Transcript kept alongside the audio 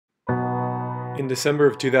In December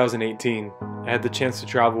of 2018, I had the chance to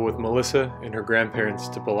travel with Melissa and her grandparents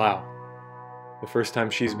to Palau, the first time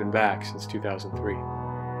she's been back since 2003.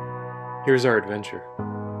 Here's our adventure.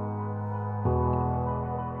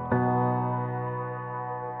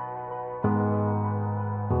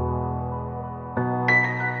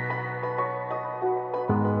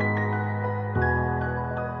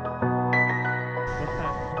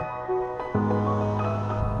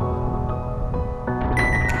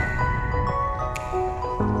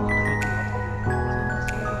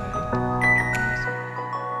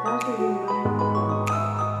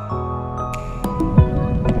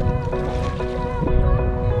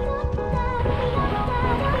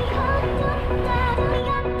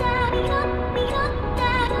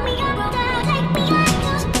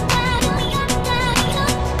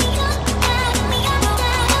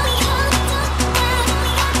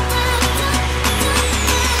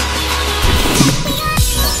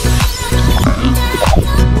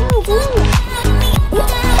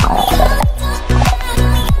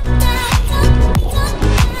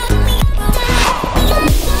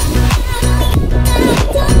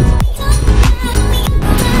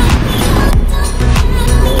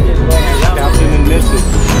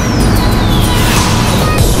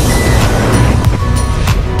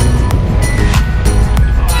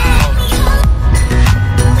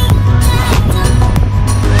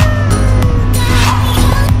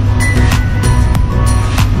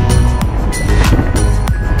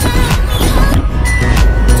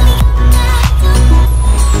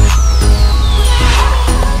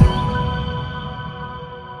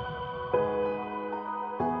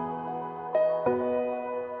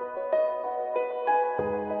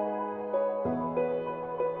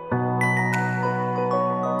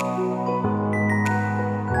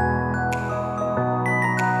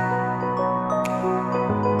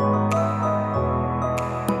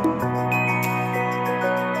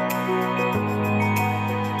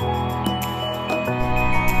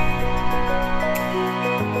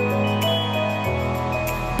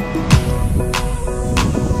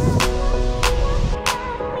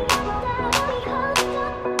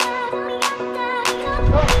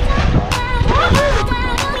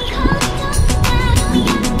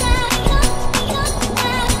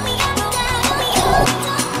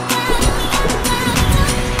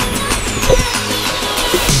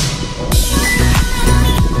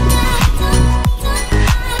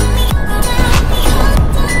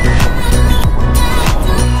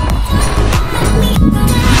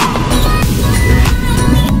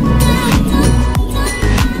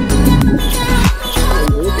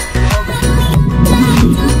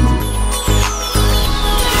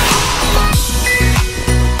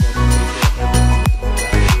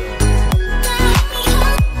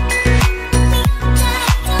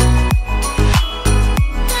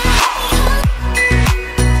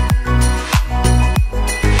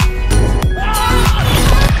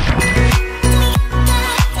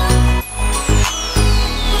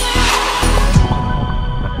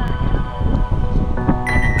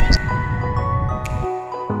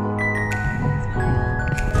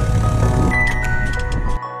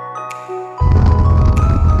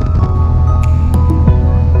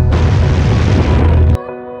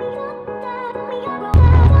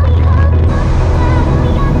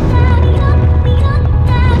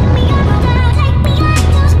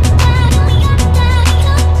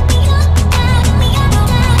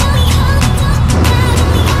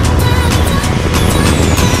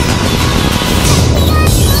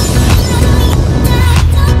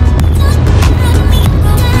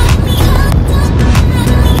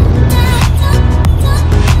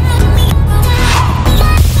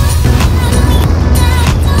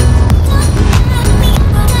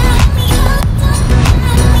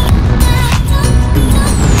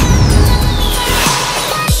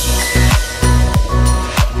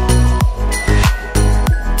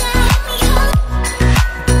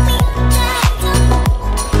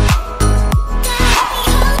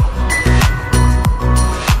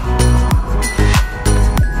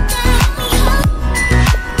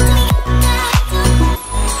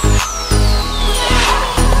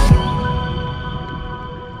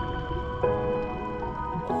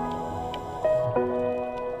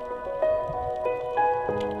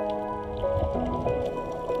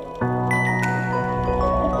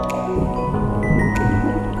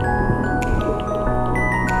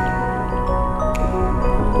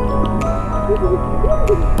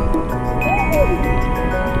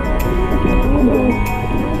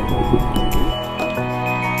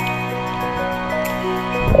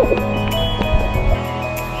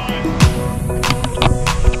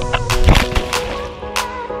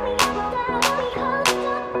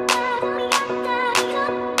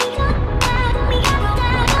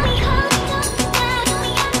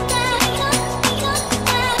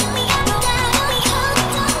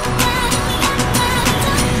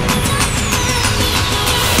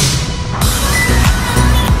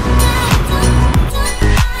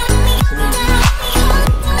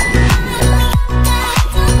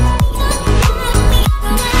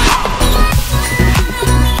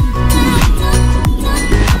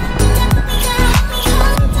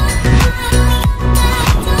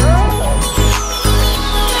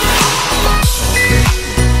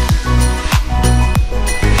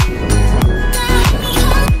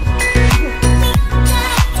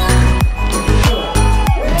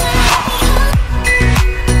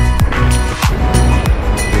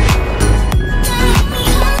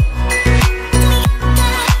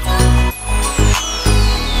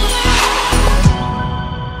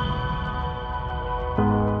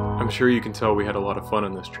 can tell, we had a lot of fun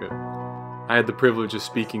on this trip. I had the privilege of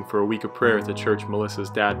speaking for a week of prayer at the church Melissa's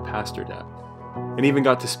dad pastored at, and even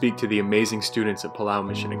got to speak to the amazing students at Palau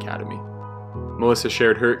Mission Academy. Melissa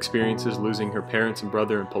shared her experiences losing her parents and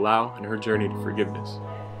brother in Palau and her journey to forgiveness.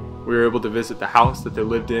 We were able to visit the house that they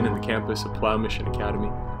lived in the campus of Palau Mission Academy,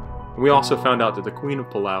 and we also found out that the Queen of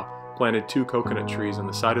Palau planted 2 coconut trees on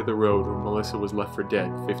the side of the road where Melissa was left for dead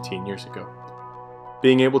 15 years ago.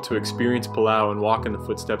 Being able to experience Palau and walk in the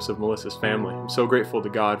footsteps of Melissa's family, I'm so grateful to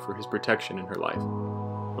God for His protection in her life.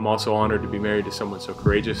 I'm also honored to be married to someone so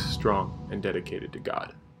courageous, strong, and dedicated to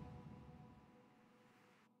God.